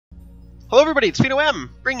Hello everybody, it's Pheno M,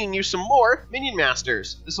 bringing you some more Minion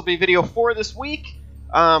Masters. This will be video 4 this week.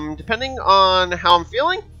 Depending on how I'm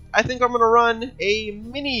feeling, I think I'm going to run a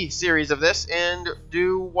mini series of this and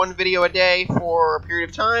do one video a day for a period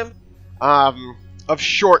of time of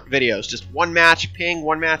short videos. Just one match, ping,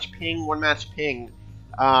 one match, ping, one match, ping.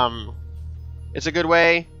 It's a good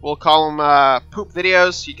way. We'll call them poop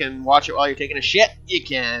videos. You can watch it while you're taking a shit. You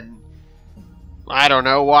can, I don't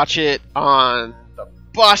know, watch it on the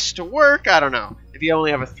bus to work. I don't know. If you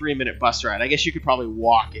only have a 3-minute bus ride. I guess you could probably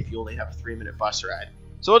walk if you only have a 3-minute bus ride.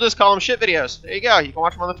 So we'll just call them shit videos. There you go. You can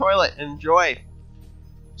watch them on the toilet. Enjoy.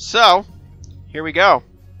 So, here we go.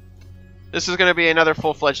 This is going to be another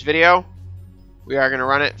full-fledged video. We are going to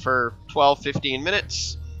run it for 12-15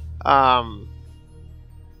 minutes.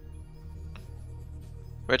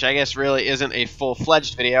 Which I guess really isn't a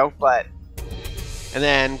full-fledged video, but... And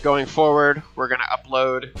then, going forward, we're going to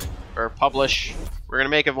upload or publish. We're going to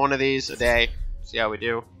make one of these a day. See how we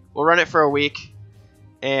do. We'll run it for a week.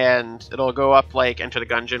 And it'll go up like Enter the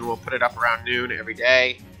Gungeon. We'll put it up around noon every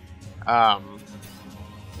day.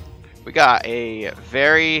 We got a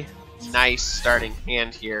very nice starting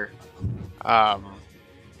hand here. I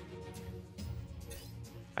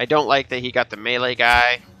don't like that he got the melee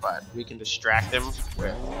guy, but we can distract him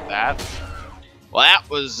with that. Well, that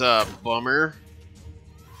was a bummer.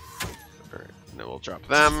 Alright, and then we'll drop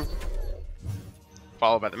them.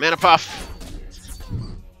 Followed by the mana puff.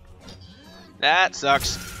 That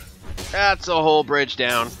sucks. That's a whole bridge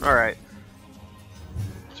down. Alright.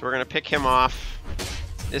 So we're going to pick him off.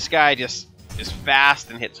 This guy just is fast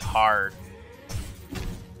and hits hard.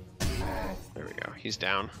 There we go. He's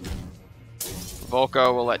down.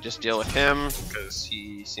 Volko will let just deal with him because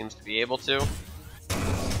he seems to be able to.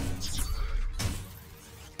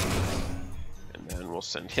 And then we'll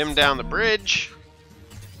send him down the bridge.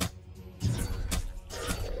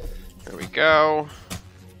 There we go.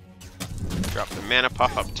 Drop the mana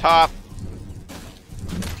puff up top.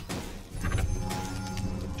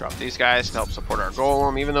 Drop these guys to help support our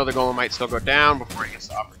golem, even though the golem might still go down before he gets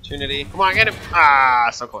the opportunity. Come on, get him! Ah,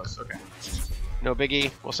 so close. Okay. No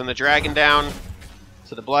biggie. We'll send the dragon down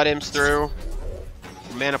so the blood imps through.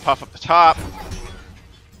 Mana puff up the top.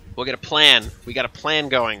 We'll get a plan. We got a plan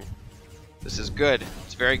going. This is good.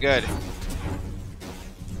 It's very good.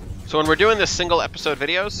 So when we're doing this single episode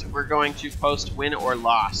videos, we're going to post win or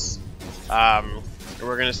loss. And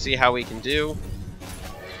we're going to see how we can do.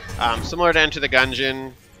 Similar to Enter the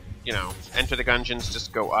Gungeon, you know, Enter the Gungeons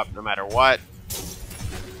just go up no matter what.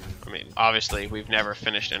 I mean, obviously, we've never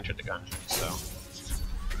finished Enter the Gungeon, so.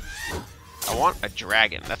 I want a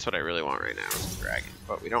dragon. That's what I really want right now, is a dragon.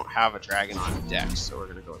 But we don't have a dragon on deck, so we're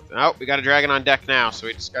going to go with... Oh, we got a dragon on deck now, so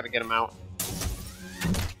we just got to get him out.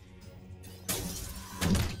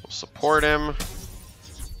 We'll support him.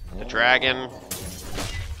 The dragon.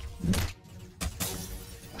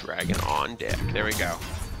 Dragon on deck. There we go.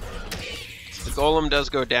 The golem does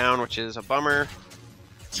go down, which is a bummer.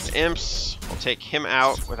 The imps, we'll take him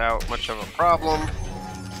out without much of a problem.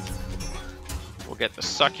 We'll get the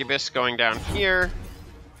succubus going down here.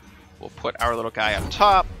 We'll put our little guy up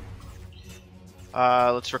top.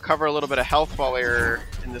 Let's recover a little bit of health while we're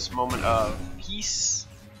in this moment of peace.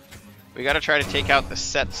 We gotta try to take out the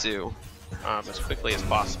Setsu as quickly as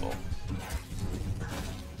possible.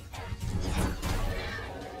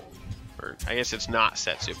 Or, I guess it's not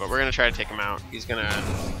Setsu, but we're gonna try to take him out. He's gonna...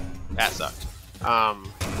 That sucked. Alright,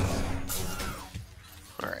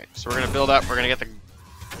 so we're gonna build up. We're gonna get the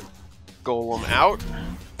golem out.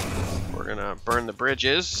 We're gonna burn the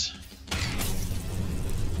bridges.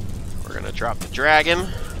 We're gonna drop the dragon. And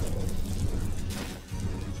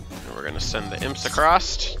we're gonna send the imps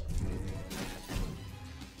across.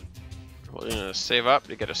 We're gonna save up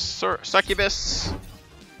to get a succubus.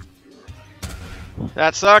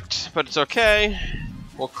 That sucked, but it's okay.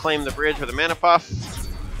 We'll claim the bridge with a mana puff.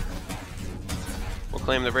 We'll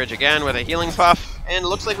claim the bridge again with a healing puff. And it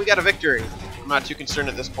looks like we got a victory. I'm not too concerned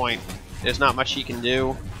at this point. There's not much he can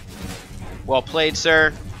do. Well played,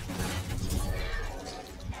 sir.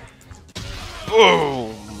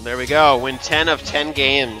 Boom! There we go. Win 10 of 10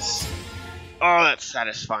 games. Oh, that's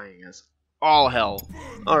satisfying as all hell.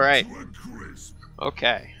 Alright.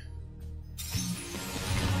 Okay.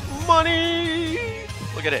 Money!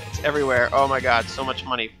 Look at it. It's everywhere. Oh my god, so much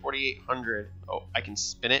money. 4,800. Oh, I can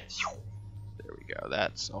spin it. There we go.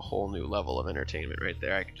 That's a whole new level of entertainment right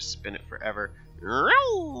there. I can just spin it forever.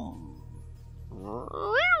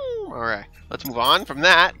 Alright, let's move on from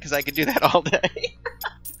that, because I could do that all day.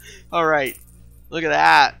 Alright, look at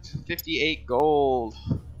that. 58 gold.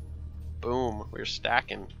 Boom, we're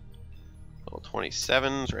stacking. Level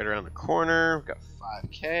 27's right around the corner. We've got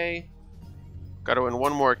 5K. Got to win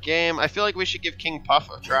one more game. I feel like we should give King Puff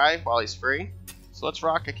a try while he's free. So let's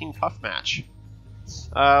rock a King Puff match.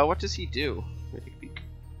 What does he do? Let me take a peek.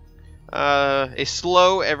 A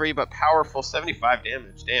slow every but powerful 75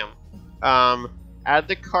 damage. Damn. Add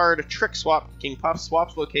the card Trick Swap. King Puff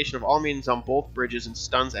swaps location of all minions on both bridges and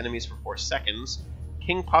stuns enemies for 4 seconds.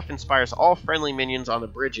 King Puff inspires all friendly minions on the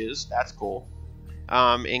bridges. That's cool.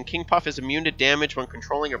 And King Puff is immune to damage when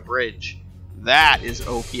controlling a bridge. That is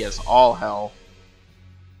OP as all hell.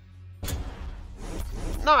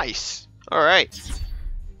 Nice! Alright.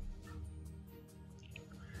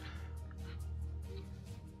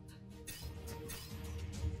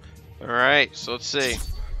 Alright, so let's see.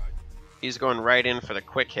 He's going right in for the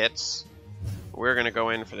quick hits. We're going to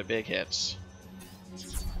go in for the big hits.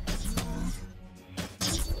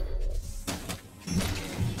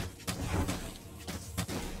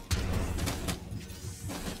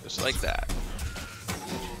 Just like that.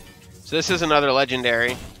 So this is another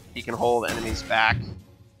legendary. He can hold enemies back.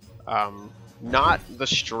 Not the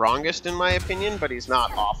strongest in my opinion, but he's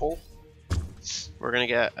not awful. We're going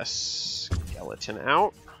to get a skeleton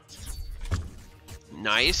out.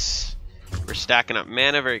 Nice. We're stacking up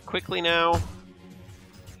mana very quickly now.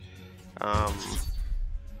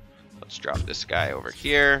 Let's drop this guy over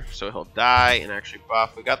here so he'll die and actually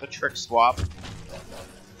buff. We got the Trick Swap.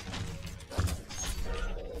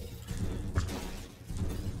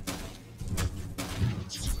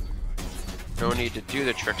 No need to do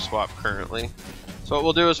the Trick Swap currently. So what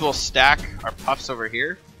we'll do is we'll stack our puffs over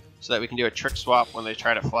here so that we can do a Trick Swap when they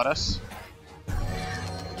try to flood us.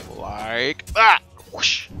 Like that.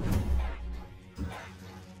 Whoosh.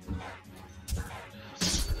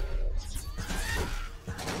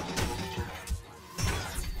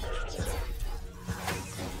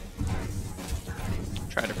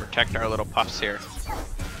 Try to protect our little puffs here.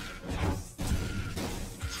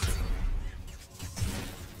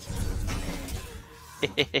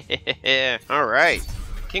 Alright.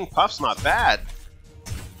 King Puff's not bad.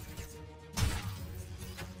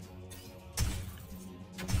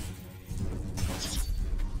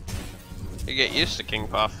 You get used to King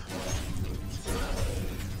Puff.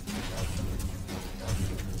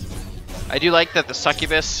 I do like that the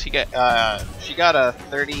Succubus, she got a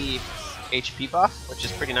 30 HP buff, which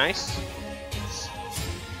is pretty nice.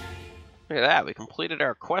 Look at that, we completed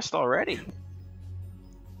our quest already.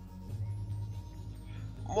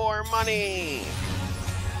 More money!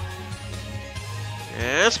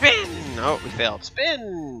 And spin! Oh, we failed.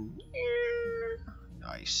 Spin! Yeah.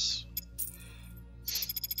 Nice.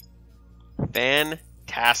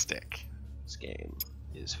 Fantastic. This game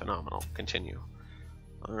is phenomenal. Continue.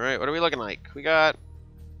 Alright, what are we looking like? We're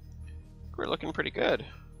looking pretty good.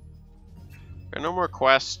 Got no more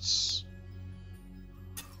quests.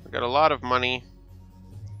 We got a lot of money.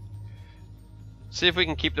 See if we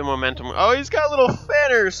can keep the momentum. Oh, he's got little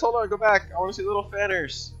fanners! Hold on, go back. I want to see little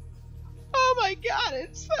fanners. Oh my god,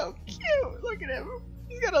 it's so cute! Look at him.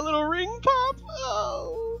 He's got a little ring pop.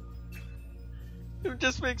 Oh. It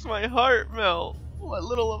just makes my heart melt. What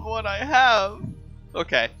little of what I have.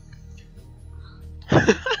 Okay.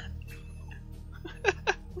 It's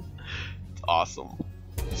awesome.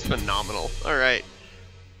 It's phenomenal. Alright.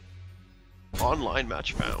 Online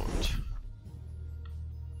match found.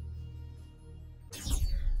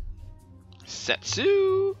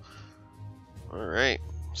 Setsu! Alright.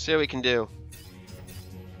 See what we can do.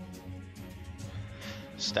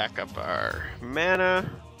 Stack up our mana.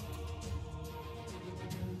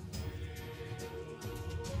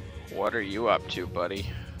 What are you up to, buddy?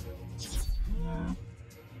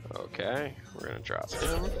 Okay, we're gonna drop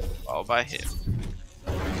him, followed by him.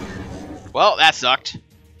 Well, that sucked.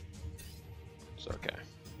 It's okay.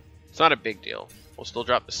 It's not a big deal. We'll still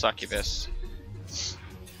drop the Succubus.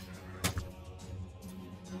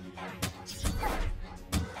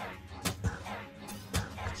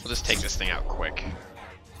 We'll just take this thing out quick.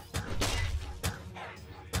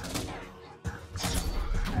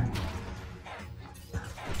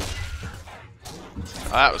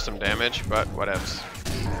 Oh, that was some damage, but whatevs.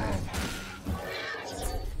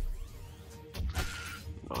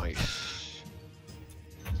 Nice.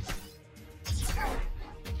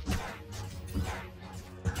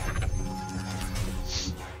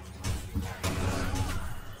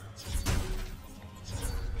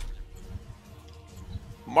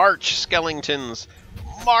 March, skeletons!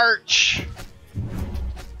 March!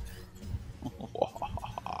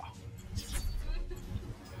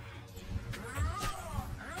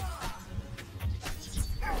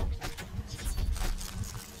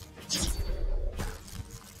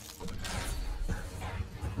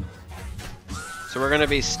 So we're going to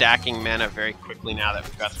be stacking mana very quickly now that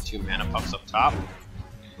we've got the 2 mana puffs up top.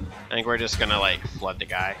 I think we're just going to like flood the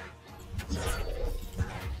guy.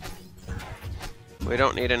 We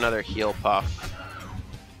don't need another heal puff.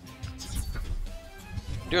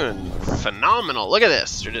 Doing phenomenal. Look at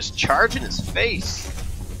this. They're just charging his face.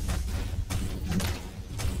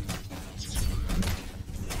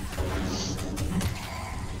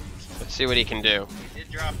 Let's see what he can do. He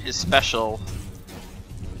did drop his special.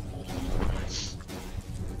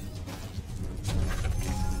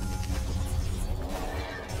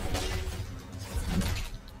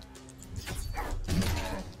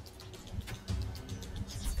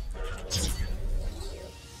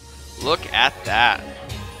 Look at that.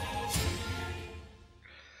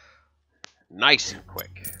 Nice and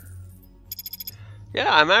quick.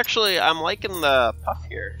 Yeah, I'm liking the puff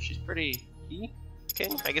here. She's pretty...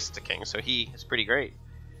 King? I guess it's a king, so he is pretty great.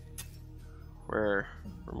 We're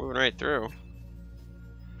moving right through.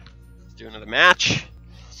 Let's do another match.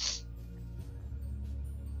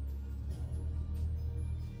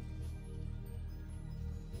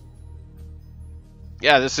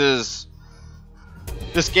 Yeah,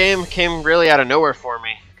 this game came really out of nowhere for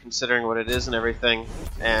me, considering what it is and everything.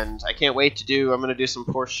 And I can't wait to I'm gonna do some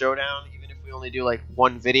Force Showdown, even if we only do like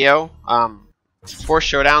 1 video. Force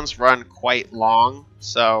Showdowns run quite long,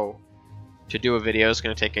 so to do a video is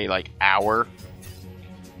gonna take a like hour.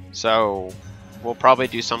 So we'll probably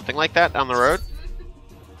do something like that down the road.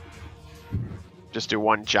 Just do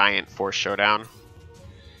 1 giant Force Showdown.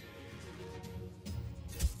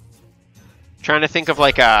 Trying to think of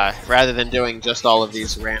like rather than doing just all of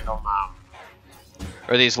these random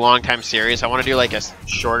or these long time series, I want to do like a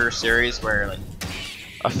shorter series where like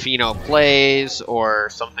a Pheno plays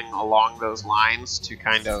or something along those lines to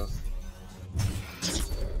kind of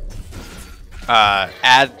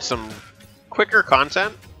add some quicker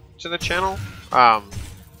content to the channel.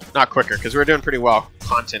 Not quicker, because we're doing pretty well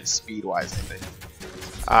content speed wise, I think.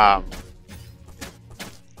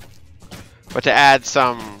 But to add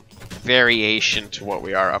some variation to what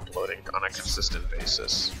we are uploading on a consistent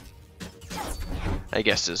basis, I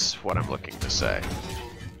guess is what I'm looking to say.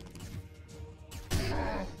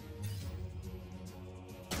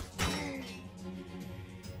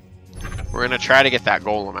 We're gonna try to get that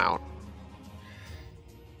golem out.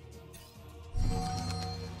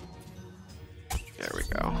 There we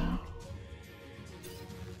go.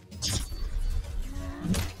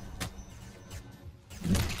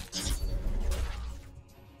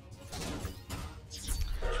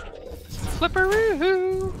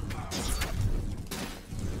 Flipperoo!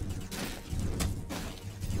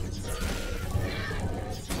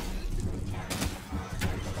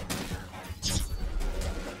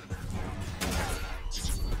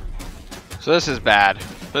 So this is bad.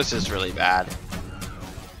 This is really bad.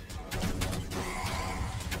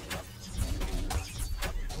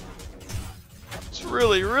 It's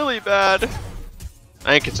really, really bad.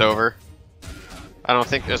 I think it's over. I don't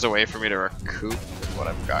think there's a way for me to recoup with what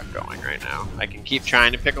I've got going right now. I can keep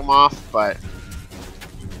trying to pick them off, but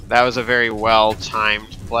that was a very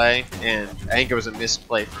well-timed play, and I think it was a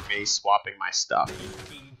misplay for me swapping my stuff.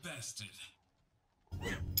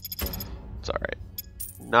 It's alright.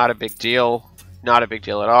 Not a big deal. Not a big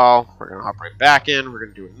deal at all. We're going to hop right back in. We're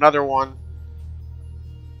going to do another one.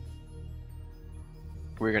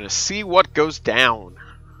 We're going to see what goes down.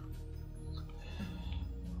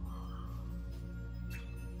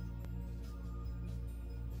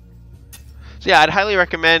 So yeah, I'd highly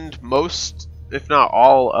recommend most, if not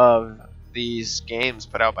all, of these games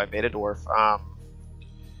put out by Beta Dwarf.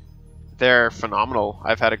 They're phenomenal.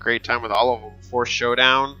 I've had a great time with all of them. Force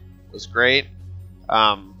Showdown was great.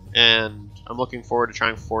 And I'm looking forward to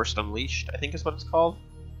trying Forced Unleashed, I think is what it's called.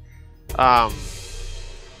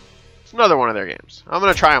 It's another one of their games. I'm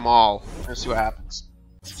going to try them all and see what happens.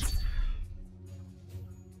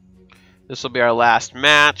 This will be our last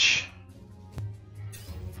match.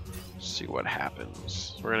 Let's see what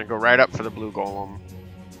happens. We're going to go right up for the blue golem.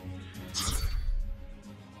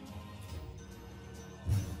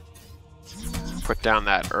 Put down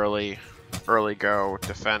that early go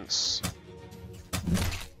defense.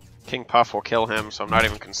 King Puff will kill him, so I'm not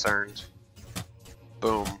even concerned.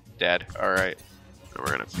 Boom, dead. Alright. And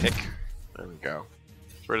we're gonna pick. There we go.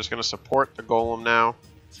 So we're just gonna support the golem now.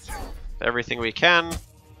 Everything we can.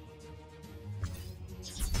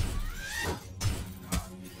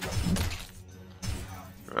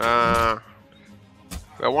 I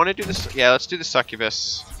want to do this. Yeah, let's do the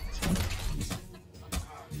succubus.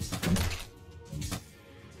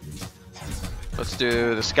 Let's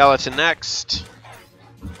do the skeleton next.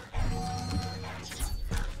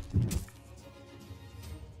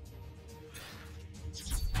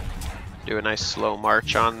 Do a nice slow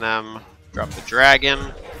march on them. Drop the dragon.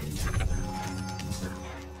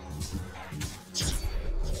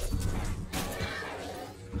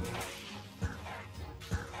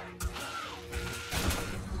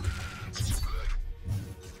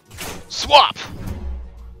 Swap!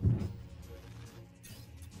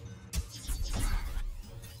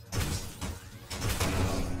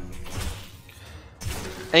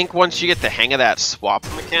 I think once you get the hang of that swap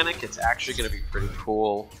mechanic, it's actually going to be pretty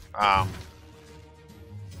cool. I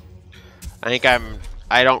think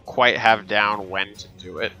I don't quite have down when to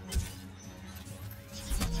do it.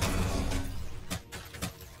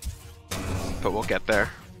 But we'll get there.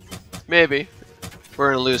 Maybe.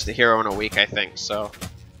 We're going to lose the hero in a week, I think, so...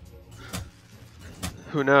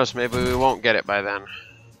 Who knows, maybe we won't get it by then.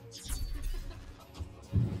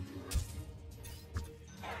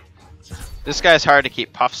 This guy's hard to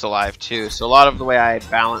keep puffs alive too, so a lot of the way I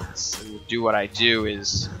balance and do what I do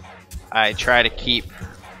is I try to keep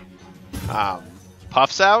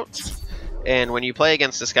puffs out, and when you play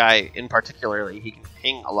against this guy in particularly, he can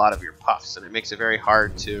ping a lot of your puffs, and it makes it very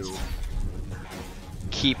hard to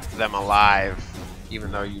keep them alive,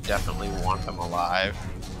 even though you definitely want them alive.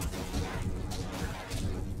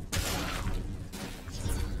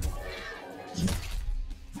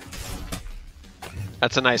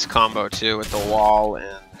 That's a nice combo too with the wall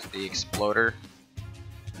and the exploder.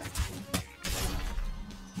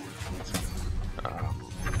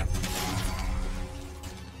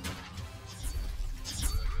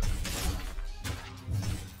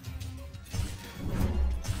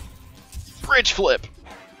 Bridge flip.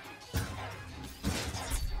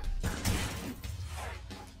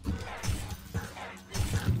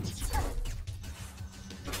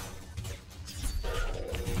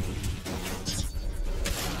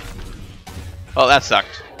 Oh, that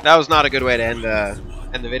sucked. That was not a good way to end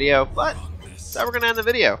the video, but that's how we're gonna end the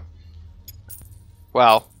video.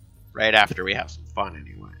 Well, right after we have some fun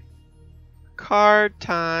anyway. Card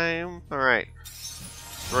time. All right,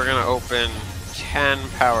 we're gonna open 10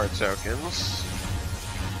 power tokens.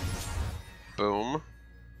 Boom.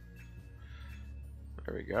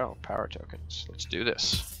 There we go. Power tokens. Let's do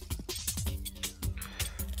this.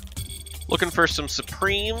 Looking for some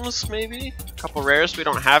Supremes, maybe? A couple rares we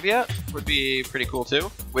don't have yet would be pretty cool too.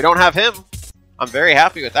 We don't have him. I'm very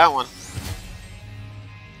happy with that one.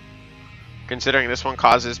 Considering this one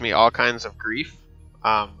causes me all kinds of grief,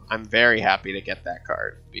 I'm very happy to get that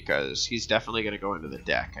card because he's definitely going to go into the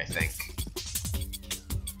deck, I think.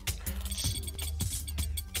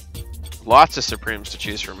 Lots of Supremes to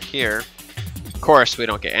choose from here. Of course, we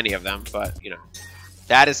don't get any of them, but, you know.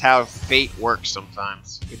 That is how fate works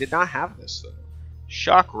sometimes. We did not have this, though.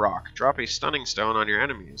 Shock Rock. Drop a stunning stone on your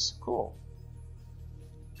enemies. Cool.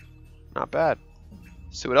 Not bad.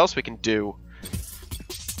 Let's see what else we can do.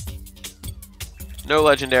 No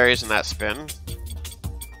legendaries in that spin.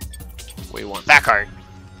 We want that card.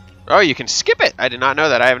 Oh, you can skip it. I did not know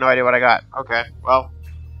that. I have no idea what I got. Okay, well.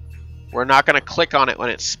 We're not going to click on it when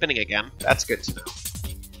it's spinning again. That's good to know.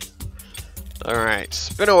 Alright,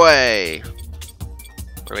 spin away.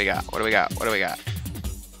 What do we got? What do we got? What do we got?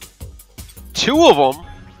 2 of them?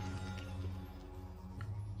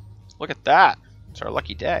 Look at that. It's our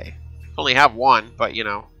lucky day. Only have 1, but you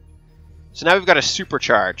know. So now we've got a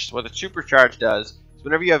supercharge. So what the supercharge does is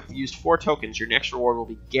whenever you have used 4 tokens, your next reward will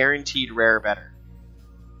be guaranteed rare or better.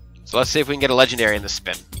 So let's see if we can get a legendary in this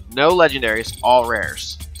spin. No legendaries, all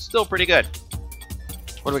rares. Still pretty good.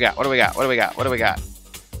 What do we got? What do we got? What do we got? What do we got?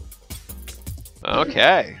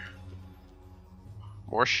 Okay.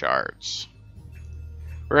 More shards.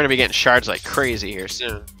 We're going to be getting shards like crazy here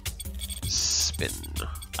soon. Spin.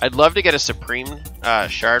 I'd love to get a Supreme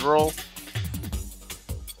shard roll.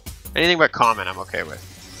 Anything but common I'm okay with.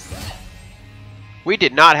 We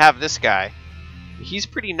did not have this guy. He's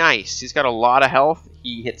pretty nice. He's got a lot of health.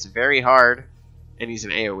 He hits very hard. And he's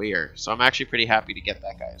an AoEer. So I'm actually pretty happy to get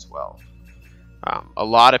that guy as well. A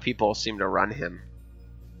lot of people seem to run him.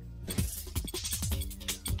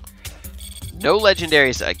 No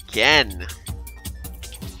legendaries again.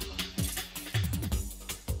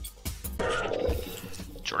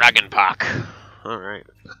 Dragon Pock. Alright.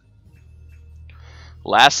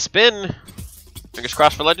 Last spin. Fingers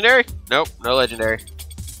crossed for legendary? Nope, no legendary.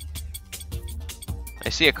 I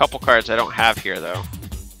see a couple cards I don't have here, though.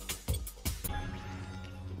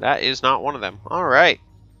 That is not one of them. Alright.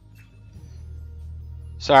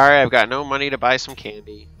 Sorry, I've got no money to buy some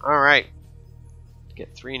candy. Alright.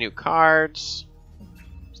 Get 3 new cards.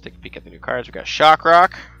 Let's take a peek at the new cards. We got Shock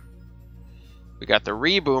Rock. We got the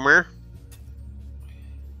Reboomer.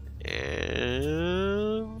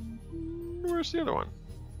 And where's the other one?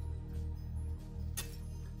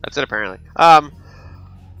 That's it, apparently.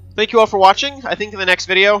 Thank you all for watching. I think in the next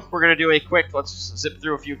video, we're going to do a quick, let's zip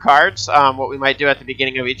through a few cards. What we might do at the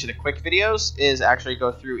beginning of each of the quick videos is actually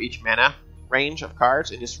go through each mana range of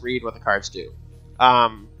cards and just read what the cards do.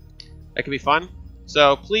 That could be fun.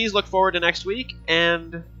 So please look forward to next week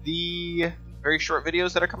and the very short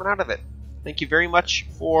videos that are coming out of it. Thank you very much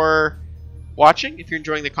for watching. If you're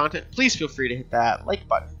enjoying the content, please feel free to hit that like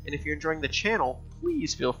button. And if you're enjoying the channel,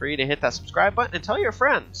 please feel free to hit that subscribe button and tell your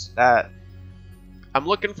friends that I'm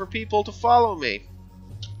looking for people to follow me.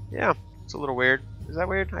 Yeah, it's a little weird. Is that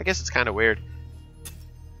weird? I guess it's kind of weird.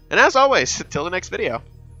 And as always, until the next video.